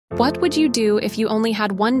What would you do if you only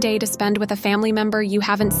had one day to spend with a family member you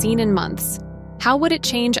haven't seen in months? How would it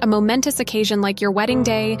change a momentous occasion like your wedding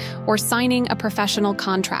day or signing a professional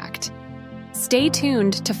contract? Stay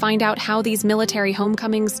tuned to find out how these military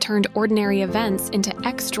homecomings turned ordinary events into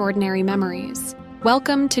extraordinary memories.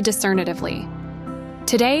 Welcome to Discernatively.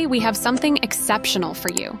 Today, we have something exceptional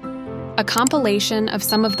for you. A compilation of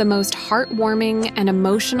some of the most heartwarming and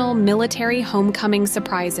emotional military homecoming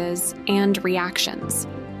surprises and reactions.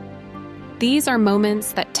 These are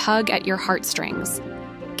moments that tug at your heartstrings,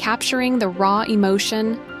 capturing the raw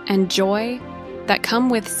emotion and joy that come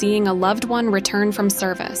with seeing a loved one return from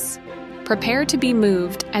service. Prepare to be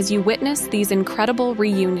moved as you witness these incredible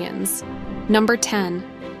reunions. Number 10.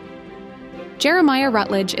 Jeremiah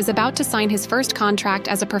Rutledge is about to sign his first contract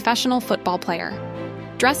as a professional football player.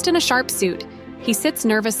 Dressed in a sharp suit, he sits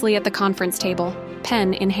nervously at the conference table,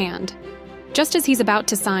 pen in hand. Just as he's about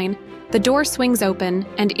to sign, the door swings open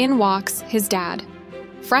and in walks his dad,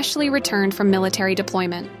 freshly returned from military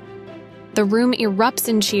deployment. The room erupts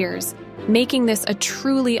in cheers, making this a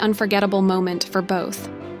truly unforgettable moment for both.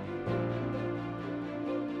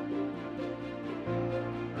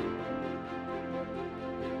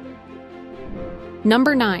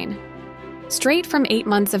 Number 9. Straight from 8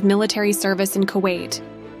 months of military service in Kuwait,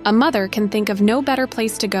 a mother can think of no better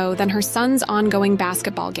place to go than her son's ongoing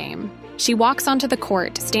basketball game. She walks onto the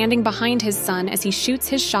court, standing behind his son as he shoots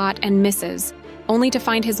his shot and misses, only to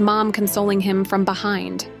find his mom consoling him from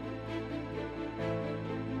behind.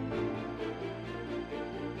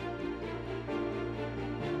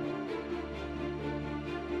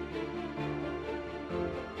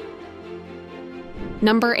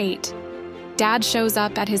 Number 8. Dad shows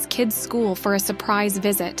up at his kid's school for a surprise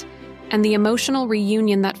visit, and the emotional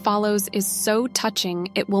reunion that follows is so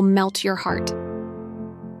touching it will melt your heart.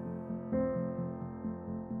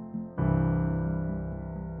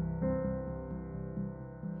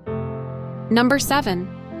 Number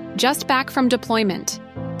 7. Just back from deployment,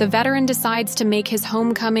 the veteran decides to make his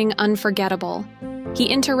homecoming unforgettable. He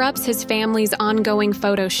interrupts his family's ongoing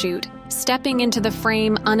photo shoot, stepping into the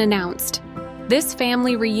frame unannounced. This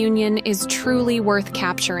family reunion is truly worth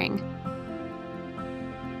capturing.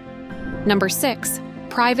 Number 6.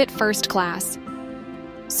 Private First Class.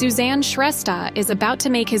 Suzanne Shrestha is about to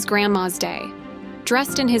make his grandma's day.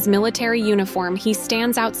 Dressed in his military uniform, he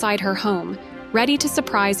stands outside her home, ready to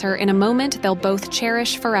surprise her in a moment they'll both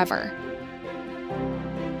cherish forever.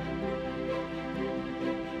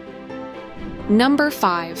 Number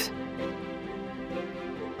 5.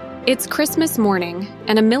 It's Christmas morning,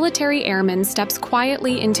 and a military airman steps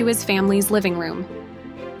quietly into his family's living room.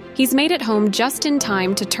 He's made it home just in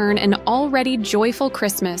time to turn an already joyful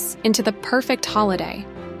Christmas into the perfect holiday.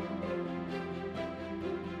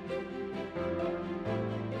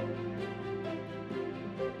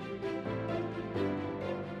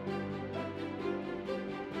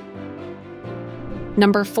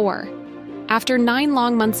 Number 4. After 9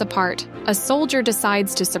 long months apart, a soldier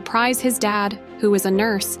decides to surprise his dad, who is a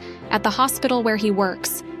nurse, at the hospital where he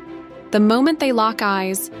works. The moment they lock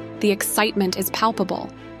eyes, the excitement is palpable.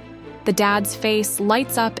 The dad's face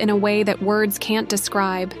lights up in a way that words can't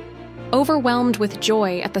describe, overwhelmed with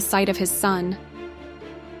joy at the sight of his son.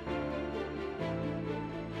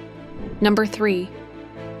 Number 3.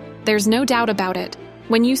 There's no doubt about it.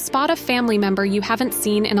 When you spot a family member you haven't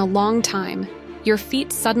seen in a long time, your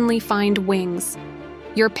feet suddenly find wings.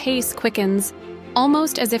 Your pace quickens,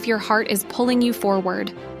 almost as if your heart is pulling you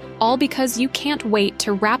forward, all because you can't wait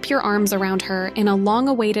to wrap your arms around her in a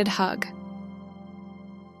long-awaited hug.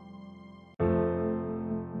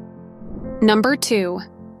 Number 2.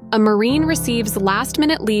 A Marine receives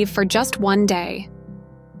last-minute leave for just one day.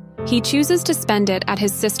 He chooses to spend it at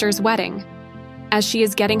his sister's wedding. As she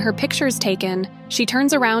is getting her pictures taken, she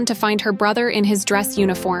turns around to find her brother in his dress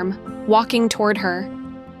uniform, walking toward her.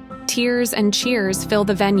 Tears and cheers fill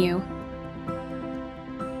the venue.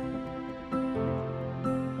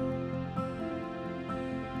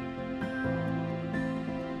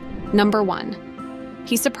 Number 1.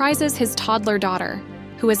 He surprises his toddler daughter,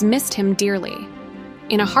 who has missed him dearly.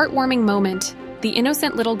 In a heartwarming moment, the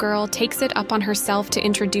innocent little girl takes it up on herself to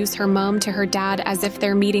introduce her mom to her dad as if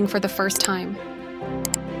they're meeting for the first time.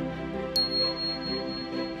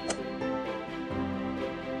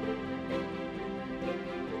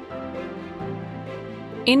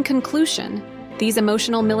 In conclusion, these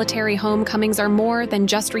emotional military homecomings are more than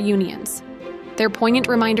just reunions. They're poignant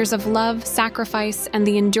reminders of love, sacrifice, and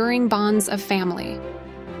the enduring bonds of family.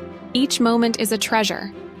 Each moment is a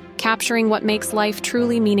treasure, capturing what makes life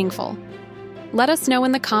truly meaningful. Let us know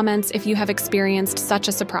in the comments if you have experienced such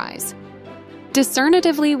a surprise.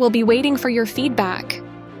 Discernatively will be waiting for your feedback.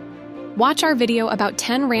 Watch our video about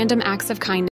 10 random acts of kindness.